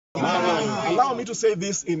Allow me to say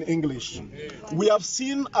this in English. We have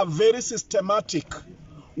seen a very systematic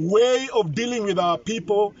way of dealing with our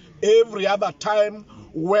people every other time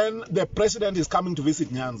when the president is coming to visit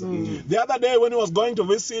Nyanza. The other day when he was going to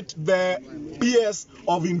visit the PS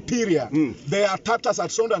of Interior, they attacked us at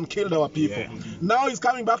Sondu and killed our people. Now he's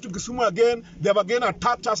coming back to Kisumu again. They have again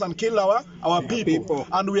attacked us and killed our people.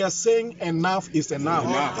 And we are saying enough is enough.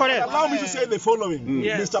 Allow me to say the following,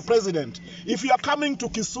 Mr. President. If you are coming to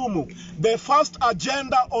Kisumu, the first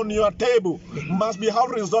agenda on your table must be how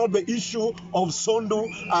to resolve the issue of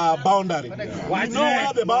Sondu boundary. We know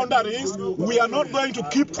where the boundary is. We are not going to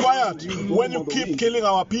keep quiet when you keep killing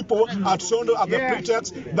our people at Sondu at the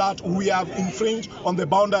pretext that we have infringed on the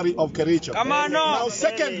boundary of Kericho. Now,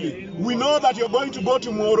 secondly, we know that you're going to go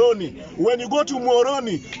to Moroni. When you go to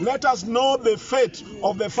Moroni, let us know the fate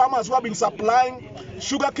of the farmers who have been supplying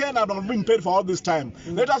sugarcane and have not been paid for all this time.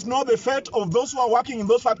 Let us know the fate of those who are working in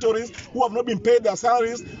those factories who have not been paid their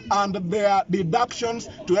salaries and their deductions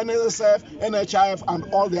to NSSF, NHIF,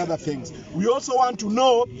 and all the other things. We also want to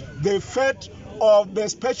know the fate of the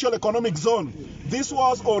special economic zone. This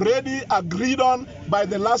was already agreed on by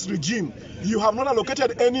the last regime. You have not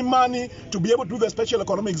allocated any money to be able to do the special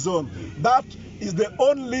economic zone. That is the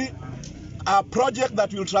only project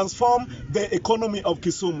that will transform the economy of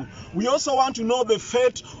Kisumu. We also want to know the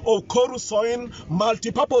fate of Korusoin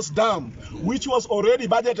multipurpose dam, which was already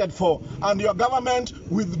budgeted for, and your government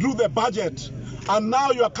withdrew the budget. And now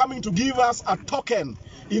you are coming to give us a token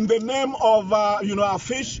in the name of, a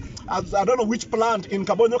fish, I don't know which plant in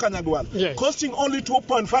Kabonyo Kanyagwal, costing only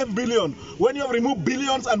 2.5 billion, when you have removed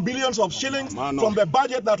billions and billions of shillings from the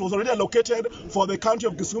budget that was already allocated for the county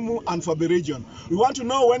of Kisumu and for the region. We want to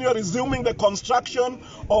know when you are resuming the construction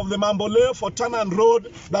of the Mamboleo for Tanan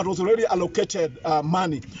Road that was already allocated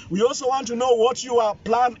money. We also want to know what your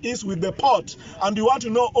plan is with the port, and we want to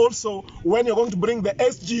know also when you're going to bring the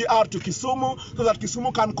SGR to Kisumu so that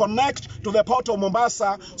Kisumu can connect to the port of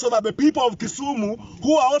Mombasa, so that the people of Kisumu,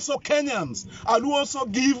 who are also Kenyans and who also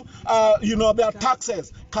give, their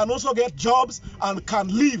taxes, can also get jobs and can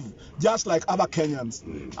live just like other Kenyans.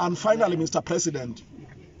 And finally, Mr. President,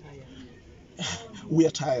 we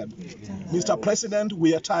are tired. Mr. President,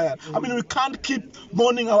 we are tired. I mean, we can't keep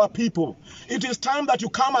mourning our people. It is time that you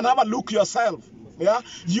come and have a look yourself. Yeah,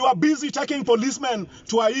 you are busy taking policemen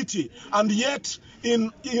to Haiti, and yet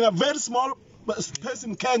in a very small space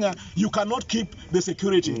in Kenya, you cannot keep the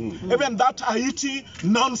security. Even that Haiti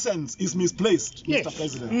nonsense is misplaced, Mr.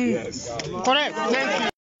 President. Yes. Correct. Thank you.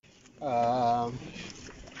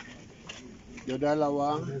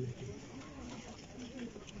 Jodalawa,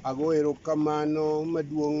 ago erokamano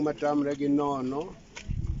maduong matamre gi nono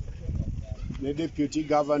ne Deputy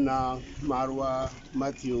Governor Marwa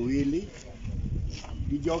Matthew Willie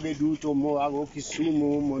gi joge duto mo ago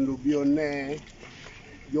Kisumu mondo bione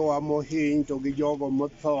jowa mohiny to gi jogo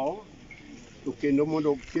motho to kendo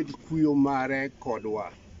mondo ket kuyo mare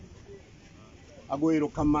kodwa. Ago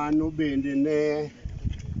erokamano bende ne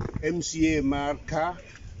MCA mar ka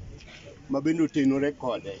mabende otenore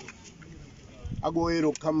kode. Ago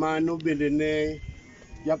erokamano bende ne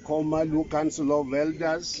jakom maluo Council of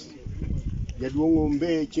Elders jaduong'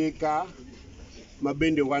 Ombeche ka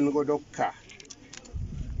mabende wan godo ka.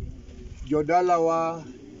 Jodalawa,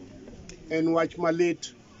 en wach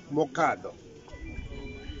malit mokadho,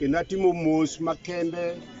 kendo atimo mos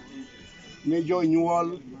makende ne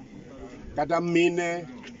jonyuol kata mine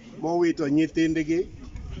mowito nyithindgi,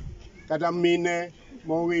 kata mine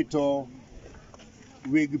mowito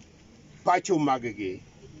weg pacho mag-gi.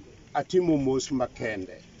 Atimo mos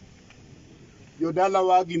makende.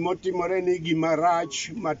 Jodalawa, gimotimore ni gima rach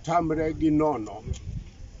matamre gi nono.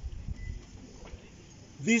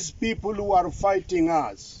 These people who are fighting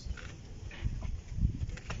us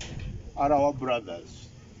are our brothers.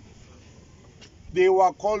 They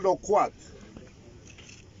were called Okwat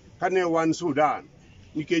kane wan Sudan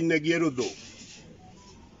nikech ne giero dhok.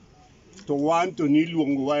 To wan to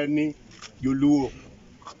niluongowa ni Joluo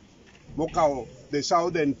mokawo the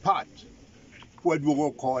southern part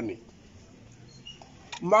waduogo koni.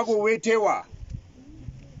 Mago wetewa,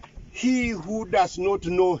 he who does not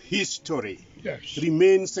know history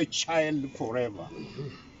remains a child forever.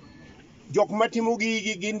 Jok matimo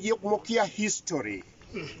gigi gin jok mokia history,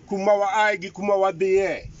 kuma waaye gi kuma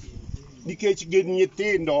wadhiye, nikech gin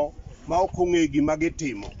nyithindo ma ok ong'e gima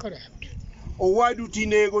gitimo. Owadu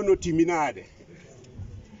tinego notimi nade?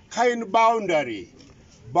 Ka en boundary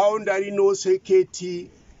noseketi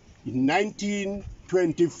in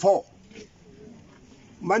 1924.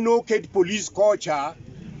 Manoket police kocha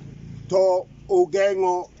to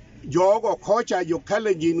ogeng'o jogo kocha, jo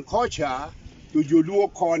Kalenjin kocha to joluo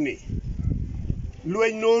koni.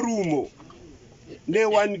 Lweny norumo. Ne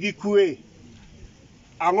wan gi kwe.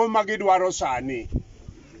 Ang'o ma gidwaro sani?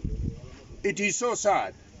 It is so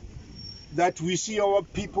sad that we see our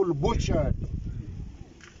people butchered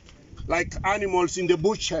like animals in the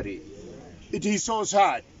butchery. It is so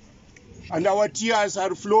sad. And our tears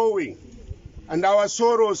are flowing. And our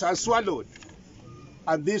sorrows are swallowed.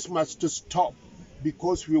 And this must stop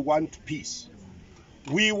because we want peace.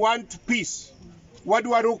 We want peace.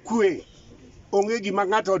 Wadwaro kwe. Onge gima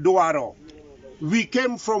ng'ato dwaro. We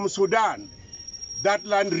came from Sudan. That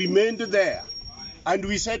land remained there. And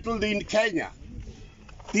we settled in Kenya.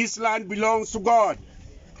 This land belongs to God.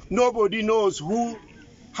 Nobody knows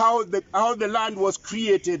how the land was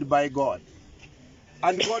created by God.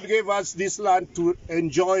 And God gave us this land to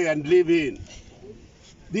enjoy and live in.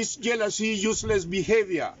 This jealousy, useless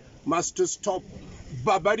behavior must stop.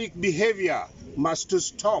 Barbaric behavior must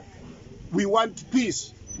stop. We want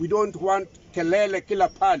peace. We don't want kelele kila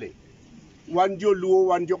pale. Wan jo luo,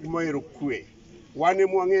 wan jok moero kwe. Wan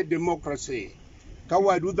emwange democracy. Ka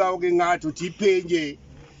wadu dhao ge ng'ato tipenje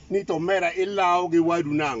ni to mera ilao ge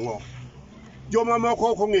wadu nang'o. Joma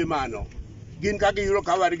moko kong'e mano. Gin ka giyudo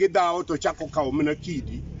ka wargi dhao to chako kawo mana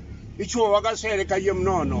kidi. Ichuo waga sere ka yiem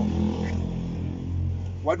nono.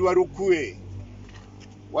 Wadwaro kwe.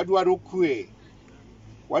 Wadwaro kwe.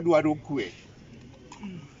 Wadwaro kwe.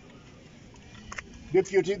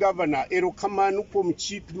 Deputy Governor, erokamano kuom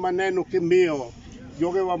chik maneno kimiyo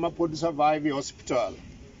jogewa ma pod survive e hospital.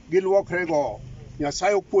 Giluokrego,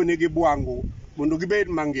 Nyasaye okuonegi bwangu mondo gibed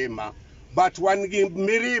mangima. But wan gi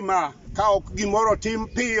mirima ka ok gimoro tim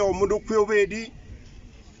piyo mondo kwe obedi,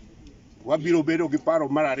 wabiro bedo gi paro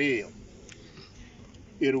mar ariyo.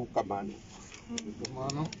 Erokamano.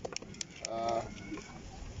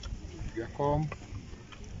 Jakom,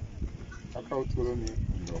 kaka uthuolo ni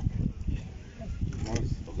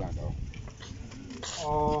mos oganda.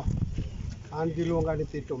 An giluonga ni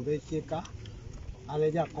Peter Mbechika.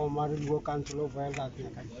 Ane jakom mar Luo Council of Elders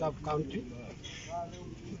nyaka sub-county.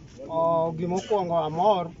 Gimokwongo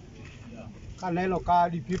amor kaneno ka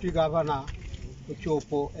Deputy Governor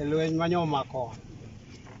ochopo e lweny manyomakowa.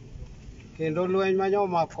 Kendo lweny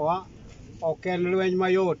manyomakowa ok en lweny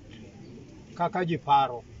mayot kaka ji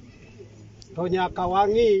paro. To nyaka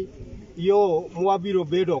wang'i yo mwabiro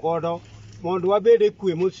bedo godo mondo wabed e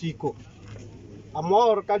kwe mosiko.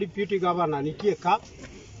 Amor ka Deputy Governor nitie ka.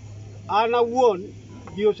 An awuon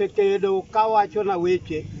ji osekedo kawacho na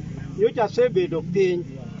weche nyocha asebedo piny.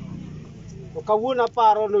 To kawuono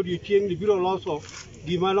aparo ni odiochieng'ni biro loso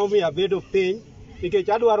gima nomiyo abedo piny nikech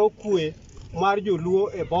adwaro kwe mar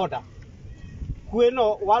joluo e border.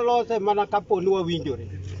 Kweno walose mana kapo ni wawinjore.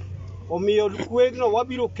 Omiyo kweno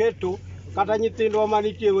wabiro keto kata nyithindwa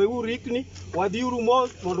manitie weuru rikni wadhiuru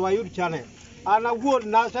mos mondo wayud channel. An awuon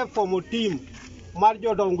nasefomo team mar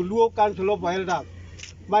jodong Luo Council of Elders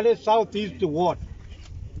mane South East Ward.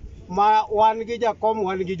 Ma wan gi jakom,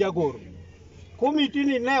 wan gi jagoro. Komiti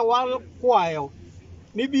ni ne wakwayo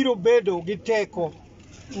ni biro bedo gi teko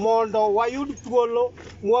mondo wayud thuolo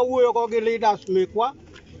mwawuoyogo gi leaders mekwa.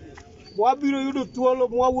 Wabiro yudo thuolo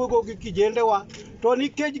mwawuoyogo gi kijendewa. To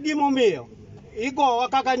nikech gimomiyo igowa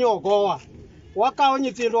kaka nyogowa, wakawo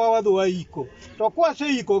nyithindwa wadhi waiko. To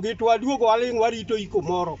kwaseikogi to waduogo waling' warito iko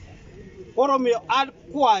moro. Koro miyo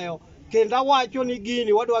akwayo kendo awacho ni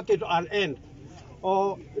gini wadwa keto an end.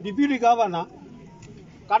 Deputy Governor,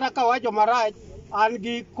 kata ka wacho marach, an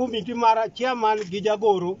gi komiti mara chairman gi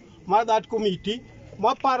jagoro mar that committee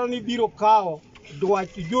maparo ni biro kawo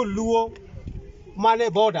dwach joluo mane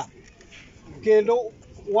border. Kendo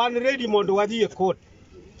wan ready mondo wadhi e court.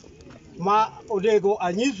 Ma odego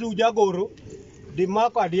anyisu jagoro di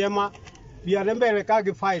mako adiema biane mbele ka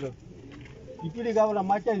gi file. Deputy Governor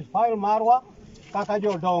macha is file marwa kaka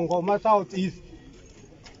jodongo ma South East.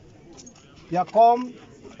 Jakom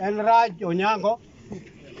en Raj Onyango.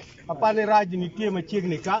 Apane Raj nitie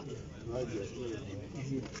machiegni ka.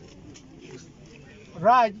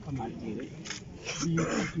 Raj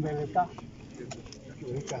mbele ka.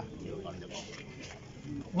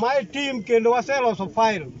 My team kendo waseloso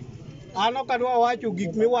file. Ano kadwa wacho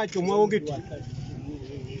gik miwacho maonge ti.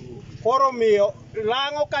 Koro miyo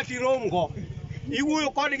lang'o katiromgo.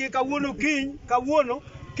 Iwuoyo kodgi kawuono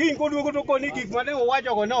kiny koduogo to koni gik mane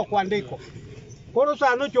owachogo ne ok wandiko. Koro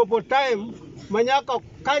sano chopo time manyaka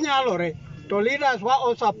kanyalore to leaders wa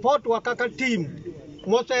o support wa kaka team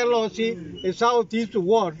moselosi e South East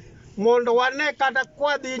Ward mondo wane kata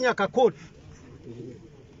kwadhi nyaka court.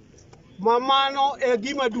 Mamano e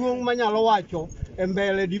gima duong' manyalo wacho e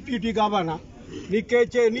mbele Deputy Governor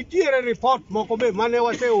nikech nitiere report moko be mane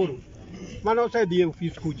waseoro mane osedhi e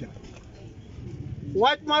ofis kucha.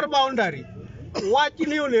 wach mar boundary, wach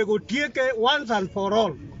ni onego tieke once and for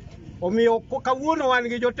all. Omiyo kawuono wan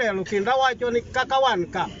gi jotelo kendo wacho ni kaka wan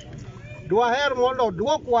ka dwaher mondo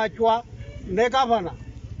dwok wachwa ne gavana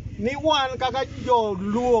ni wan kaka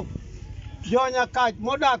joluo jonyakach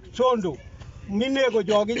modak Sondu minego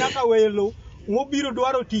jogi nyaka welo mobiro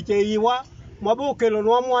dwaro tich e iwa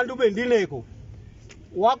mabokelonwa mwandu bende inego.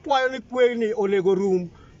 Wakwayo ni kwe ni onego rum.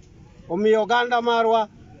 Omiyo oganda marwa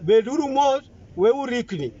beduru mos weuru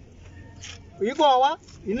rikni. Igowa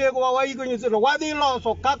inegowa waigo nyithindo wadhi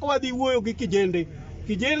loso kaka wadhi wuoyo gi kijende.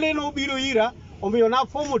 Kijende no biro ira omiyo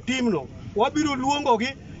nafomo timno. Wabiro luongogi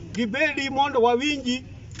gibedi mondo wawinji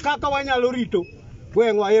kaka wanyalo rito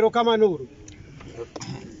gweng'wa. Erokamano.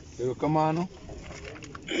 Erokamano.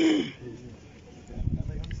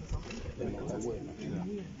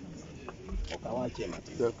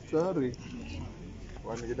 Daktari,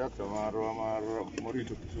 wan gi daktar marwa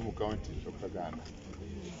morito Kisumu County, Dr. Ganda.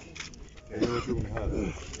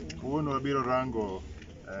 Kuono wabiro rango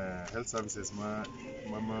health services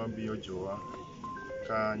ma biyo jowa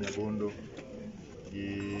ka Nyabondo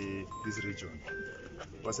gi this region.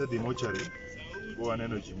 Wasedhi mochari,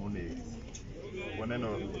 waneno ji monegi,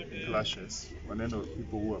 waneno clashes, waneno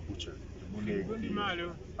people who are butchered, monegi,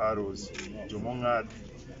 arrows, jomong'ad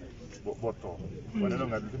botho, waneno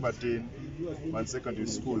ng'ato matin man secondary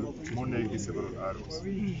school monegi several arrows.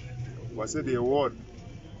 Wasedhi e ward,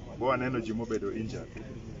 waneno ji mobedo injured,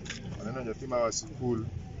 waneno nyathi ma school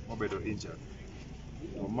mobedo injured.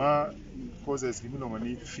 To ma causes gimiluongo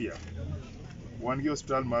ni fear. Wan gi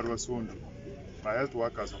hospital marwa Sondu, ma health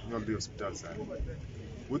workers ok nyal dhi hospital sani.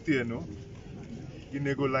 Gotieno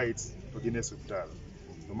ginego lights to gin e hospital.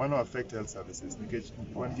 To mano affect health services nikech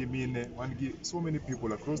wan gi mine, wan gi so many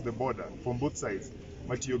people across the border from both sides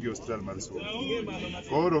matiyo gi hospital mar Sondu.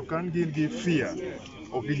 Koro kan gin gi fear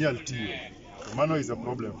ok ginyal tiyo. So mano is a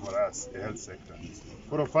problem for us, the health sector.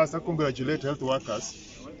 Koro first I congratulate health workers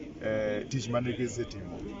tich mane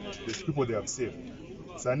gisetimo. The people they have saved.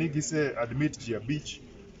 Sani gise admit ji abich,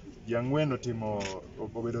 ji ang'wen otimo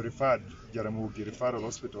obedo referred Jaramogi Referral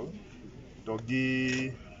Hospital, to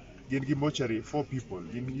gin gi mortuary 4 people,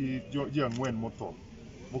 gin gi ji ang'wen motho,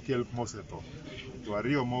 mokel mosetho, to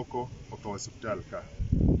ariyo moko otho hospital ka.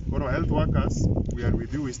 Koro health workers, we are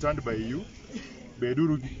with you, we stand by you.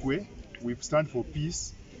 Beduru gi kwe, we stand for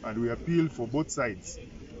peace and we appeal for both sides.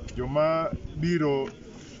 Joma biro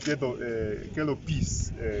kelo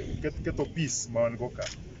peace, keto peace mawangoka.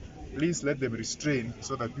 Please let them restrain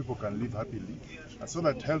so that people can live happily and so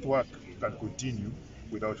that health work can continue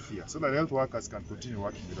without fear. So that health workers can continue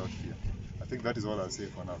working without fear. I think that is all I'll say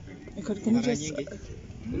for now. Thank you. Can you just...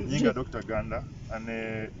 Nyinga Dr. Ganda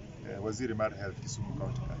and Waziri Mar Health, Kisumu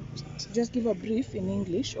County. Just give a brief in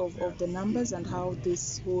English of the numbers and how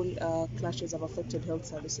this whole clashes have affected health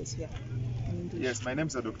services here. Yes, my name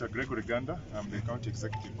is Dr. Gregory Ganda. I'm the County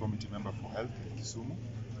Executive Committee member for Health in Kisumu.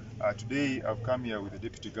 Today I've come here with the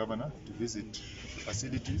Deputy Governor to visit the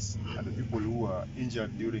facilities and the people who are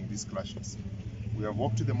injured during these clashes. We have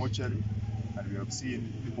walked to the mortuary and we have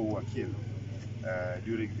seen people who are killed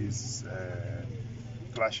during these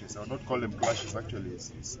clashes. I would not call them clashes, actually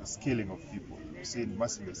it's killing of people. We've seen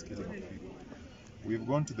merciless killing of people. We've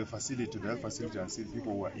gone to the facility, the health facility, and seen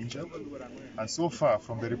people who are injured. And so far,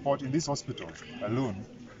 from the report in this hospital alone,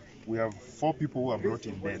 we have 4 people who are brought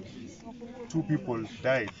in dead. 2 people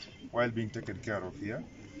died while being taken care of here.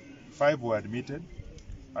 5 were admitted,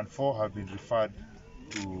 and 4 have been referred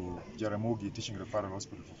to Jaramogi Teaching Referral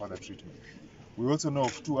Hospital for further treatment. We also know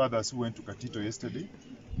of 2 others who went to Katito yesterday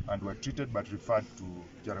and were treated but referred to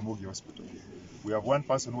Jaramogi Hospital. We have 1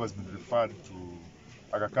 person who has been referred to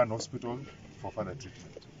Aga Khan Hospital for further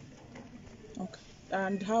treatment. Okay.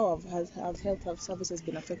 And how have health services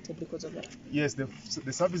been affected because of that? Yes, the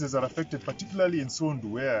services are affected, particularly in Sondu,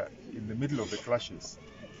 where in the middle of the clashes,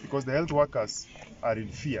 because the health workers are in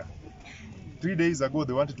fear. 3 days ago,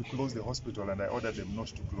 they wanted to close the hospital, and I ordered them not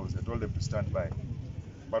to close. I told them to stand by.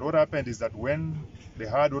 But what happened is that when they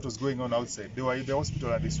heard what was going on outside, they were in the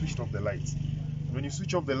hospital and they switched off the lights. When you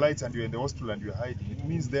switch off the lights and you're in the hospital and you're hiding, it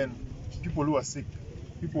means then people who are sick,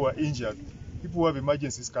 people who are injured, people who have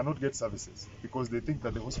emergencies cannot get services because they think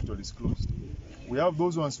that the hospital is closed. We have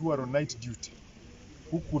those ones who are on night duty,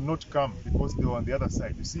 who could not come because they were on the other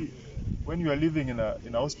side. You see, when you are living in a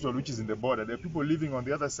hospital which is in the border, there are people living on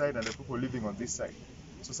the other side and there are people living on this side.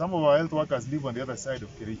 So some of our health workers live on the other side of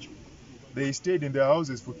Kericho. They stayed in their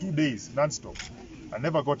houses for 2 days non-stop and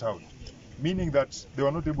never got out, meaning that they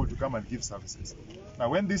were not able to come and give services. Now,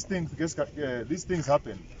 when these things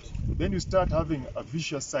happen, then you start having a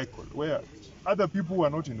vicious cycle where other people who are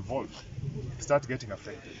not involved start getting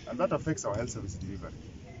affected, and that affects our health service delivery.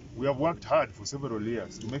 We have worked hard for several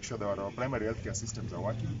years to make sure that our primary healthcare systems are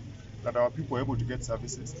working, that our people are able to get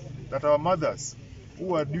services, that our mothers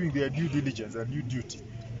who are doing their due diligence and due duty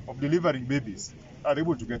of delivering babies are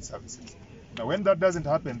able to get services. Now, when that doesn't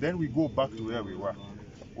happen, then we go back to where we were,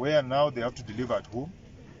 where now they have to deliver at home,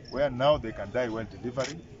 where now they can die while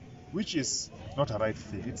delivering, which is not a right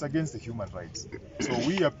thing. It's against the human rights. So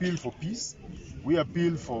we appeal for peace. We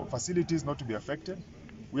appeal for facilities not to be affected.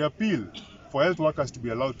 We appeal for health workers to be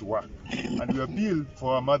allowed to work. And we appeal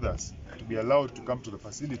for our mothers to be allowed to come to the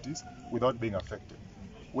facilities without being affected.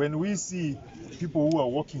 When we see people who are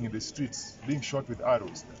walking in the streets being shot with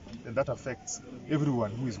arrows, then that affects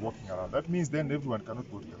everyone who is walking around. That means then everyone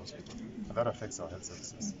cannot go to the hospital. And that affects our health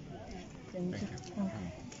services. Thank you.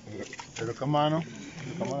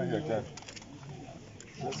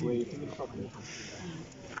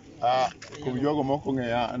 Kum jogo moko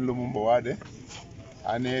ng'eya an Lumumba Wade,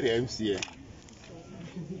 an area MCA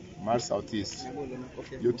mar Southeast.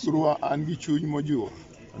 Jothurwa an gi chuny mojuo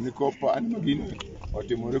ni kopa an magini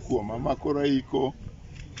otimore kuoma ma koro iko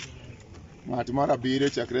ng'at mar abiriyo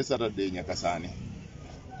chakre Saturday nyaka sani.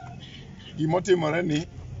 Gimotimore ni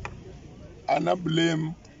ana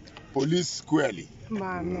blame police squarely.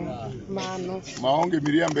 Mano. Maonge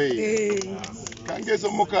miriambe. Kangeso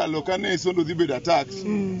mokalo kane Sondu dhi bedo attacked,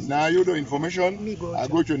 na ayudo information,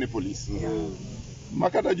 agocho ne police.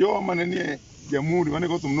 Makata jo manenie jamhuri mane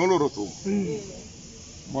gothum noloro thum.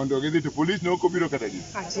 Mondo gidhi to police no kobiro kata gi.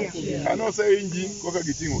 Kano seinji koka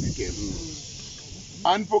giting'o gikelo.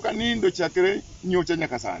 An pok anindo chakre nyocha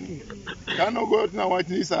nyaka sani. Kano got na wach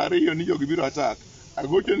ni saa 2 ni jogi biro attack,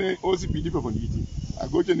 agocho ne OCPD Papangiti,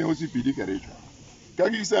 agocho ne OCPD Kericho.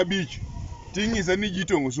 Kagi saa 5 ting'isa ni ji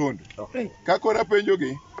tong'o Sondu. Kakora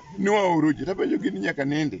penjogi ni waoro ji, tapenjogi ni nyaka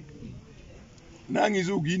nende.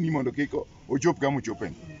 Nang'iso gini mondo kiko ochop kama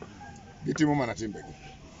ochopen. Gitimo mana timbegi.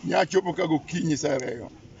 Nya chopo kago kinyi saa 2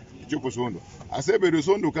 chopo Sondu. Asebedo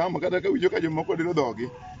Sondu kama kata kawinjo ka jomoko dilo dhogi,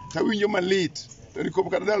 tawinjo malit. To nikopo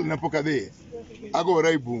kata dal na pok adhi.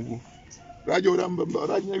 Agora e bungu. Rajo ramba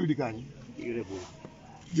raj na yudi kanyi.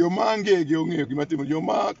 Joma angege ong'eyo gima timo,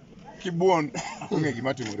 joma kibuon ong'eyo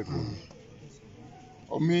gima timore kuno.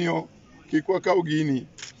 Omiyo kik wakaw gini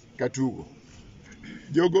katugo.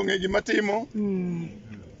 Jogo ong'eyo gima timo.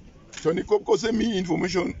 So nikopo kosemi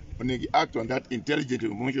information onegi act on that intelligent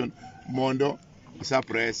information mondo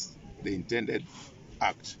suppress the intended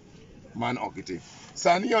act. Man okiti.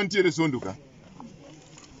 Sani ontiere Sondu ka.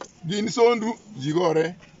 Gin Sondu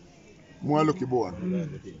jigore mwalo kibuon.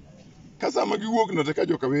 Kasama giwuok no teka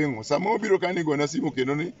joka wengo, sama obiro kani gona simu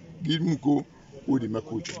kendo ni gimuko udi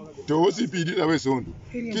makucho. To OCPD tawe Sondu.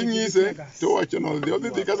 King'ise to wacho no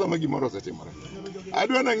dhi kasama gimoro osetimore.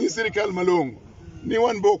 Adwa na ng'isi sirikal malong'o ni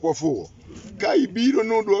wan bok wafuo. Ka ibiro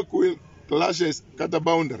nodwa kwel clashes kata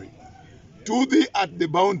boundary. To the at the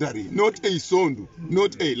boundary, not a Sondu,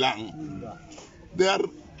 not a Lang. They are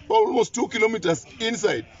almost 2 kilometers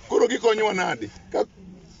inside. Koro gikonyo nade? Ka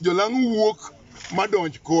jolang wuok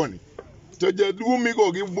madonj koni. To jaduo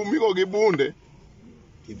migo gi bunde.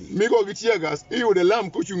 Migo gi tiagas, iyude lam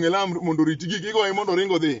kochung'e lam mondo ritigi gigoe mondo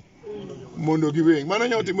ringo dhi. Mondo giweng. Mano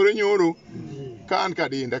nyotimore nyoro kan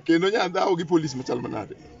kadinda kendo nyadhawo gi police machal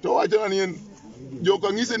manade. To wacho ni en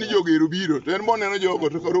joka ng'ise ni jogo ero biro. To en moneno jogo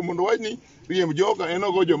to koro mondo wach ni riemb joka en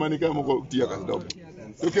ogo joma ni kama moko tiagas dogo.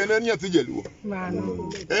 To kendo en nyathi jaluo.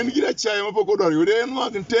 En gira chaye mapok odwaro yude en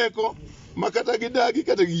mag teko makata gidagi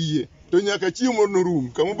kata giyie. To nyaka chieng' moro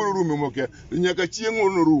norum, kama biro rume mokia, to nyaka chieng'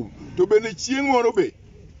 moro norum. To bende chieng' moro be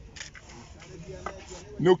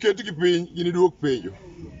noket gi piny gini duok penjo.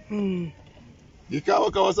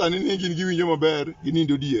 Gikawa kawa sani ni gin giwinjo maber,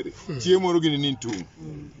 ginindo diere. Chieng' moro gini nind tung'.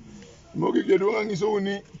 Mogi jaduong' ang'isou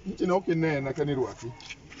ni nichina ok inena ka nirwaki.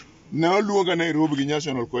 Ne oluonga Nairobi gi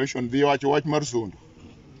National Coalition dhi wacho wach mar Sondu.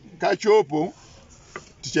 Kachopo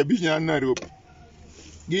tich abich na Nairobi.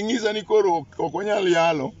 Ging'isa ni koro ok onyal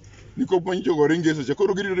yalo ni kopo manyicho ngeso cha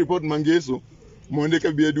koro girito report mangeso monde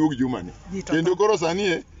ka bi aduog jumani. Kendo koro sani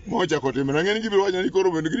e mochako timre. Ng'eni gibiro wacho ni koro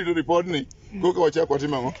bende girito report ni koka wachako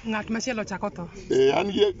timo ang'o. Ng'at machielo chako to. An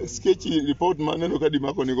gi sketch report maneno ka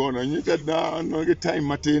dimako ni gono. Nyika na no ge time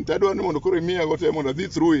matin. Tadwa ni mondo koro imiya go te mondo adhi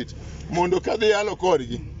through it. Mondo kadhi yalo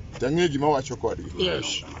kodgi. Tang'e gima wacho kodgi.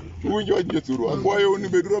 Yes. Uwinjo wach jothuru. Akwayo ni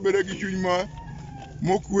bedro beda gi chuny ma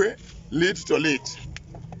mokwe lit to lit.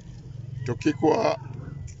 To kikwa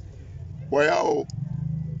wayao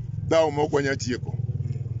daw moko wanya tieko.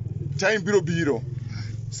 Time biro.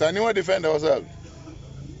 Sani wa defend ourselves.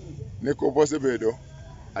 Ne kopo sebedo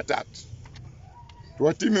attacked. To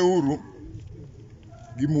watime uru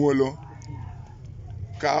gi muolo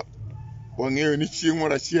ka wang'eyo ni chieng'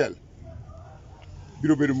 moro achiel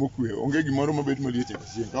biro bedo mokwe, onge gimoro mabet maliet e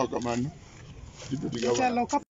chieng'. Ka kamano,